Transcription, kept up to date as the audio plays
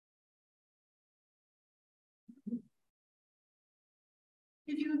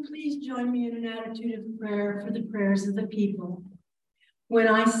If you would please join me in an attitude of prayer for the prayers of the people. When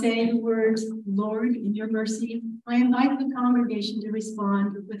I say the words, Lord, in your mercy, I invite the congregation to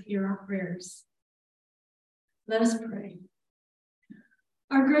respond with "Hear our prayers." Let us pray.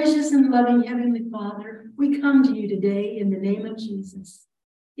 Our gracious and loving Heavenly Father, we come to you today in the name of Jesus.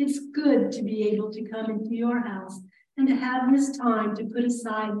 It's good to be able to come into your house and to have this time to put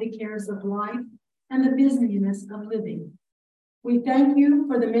aside the cares of life and the busyness of living. We thank you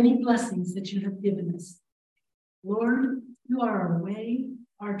for the many blessings that you have given us. Lord, you are our way,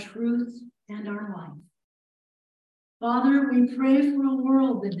 our truth, and our life. Father, we pray for a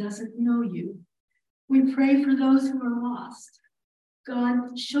world that doesn't know you. We pray for those who are lost.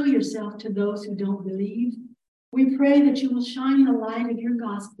 God, show yourself to those who don't believe. We pray that you will shine the light of your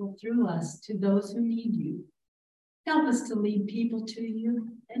gospel through us to those who need you. Help us to lead people to you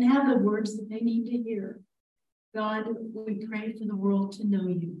and have the words that they need to hear. God, we pray for the world to know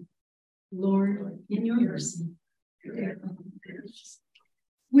you. Lord, in your mercy.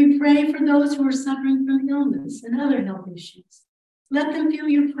 We pray for those who are suffering from illness and other health issues. Let them feel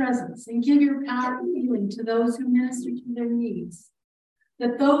your presence and give your power and healing to those who minister to their needs.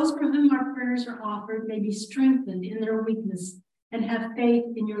 That those for whom our prayers are offered may be strengthened in their weakness and have faith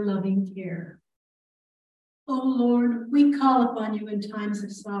in your loving care. O Lord, we call upon you in times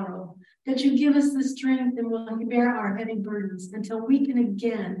of sorrow, that you give us the strength and will bear our heavy burdens until we can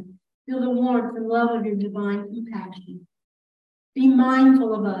again feel the warmth and love of your divine compassion. Be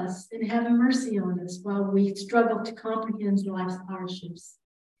mindful of us and have mercy on us while we struggle to comprehend life's hardships.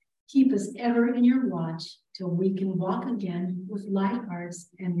 Keep us ever in your watch till we can walk again with light hearts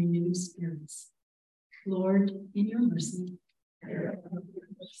and renewed spirits. Lord, in your mercy.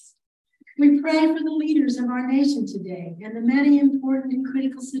 We pray for the leaders of our nation today and the many important and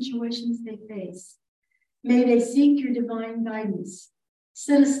critical situations they face. May they seek your divine guidance.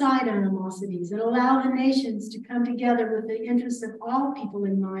 Set aside animosities and allow the nations to come together with the interests of all people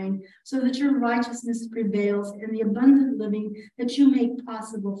in mind so that your righteousness prevails and the abundant living that you make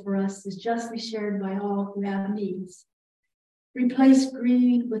possible for us is justly shared by all who have needs. Replace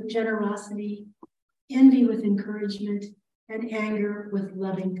greed with generosity, envy with encouragement, and anger with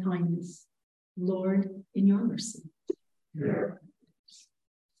loving kindness. Lord, in your mercy. Yeah.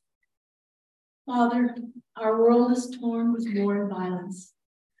 Father, our world is torn with war and violence.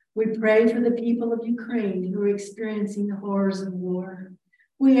 We pray for the people of Ukraine who are experiencing the horrors of war.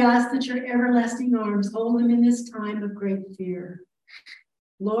 We ask that your everlasting arms hold them in this time of great fear.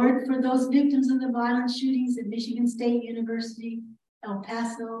 Lord, for those victims of the violent shootings at Michigan State University, El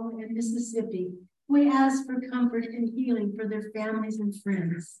Paso, and Mississippi, we ask for comfort and healing for their families and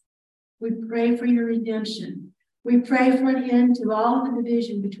friends. We pray for your redemption. We pray for an end to all the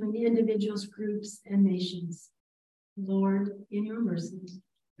division between individuals, groups, and nations. Lord, in your mercy.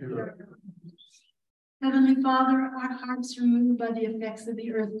 Amen. Heavenly Father, our hearts are moved by the effects of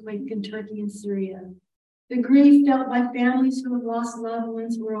the earthquake in Turkey and Syria. The grief felt by families who have lost loved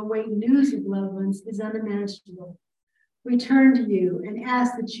ones or await news of loved ones is unimaginable. We turn to you and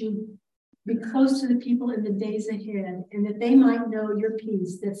ask that you be close to the people in the days ahead and that they might know your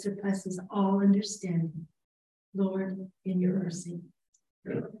peace that surpasses all understanding. Lord, in your mercy.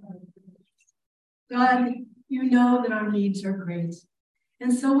 God, you know that our needs are great.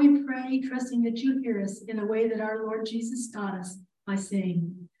 And so we pray, trusting that you hear us in a way that our Lord Jesus taught us by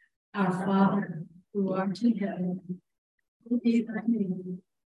saying, Our Father, who art in heaven, hallowed be thy name.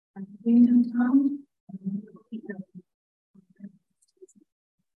 Thy kingdom come, and will be done.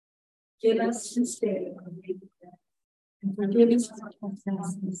 Give us this day our daily bread, and forgive us our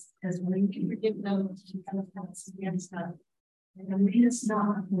trespasses, as we can forgive those who trespass against us. And lead us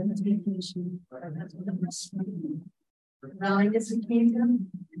not into temptation, but deliver us from evil. For thine is the kingdom,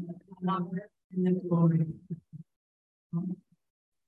 and the power, and the glory,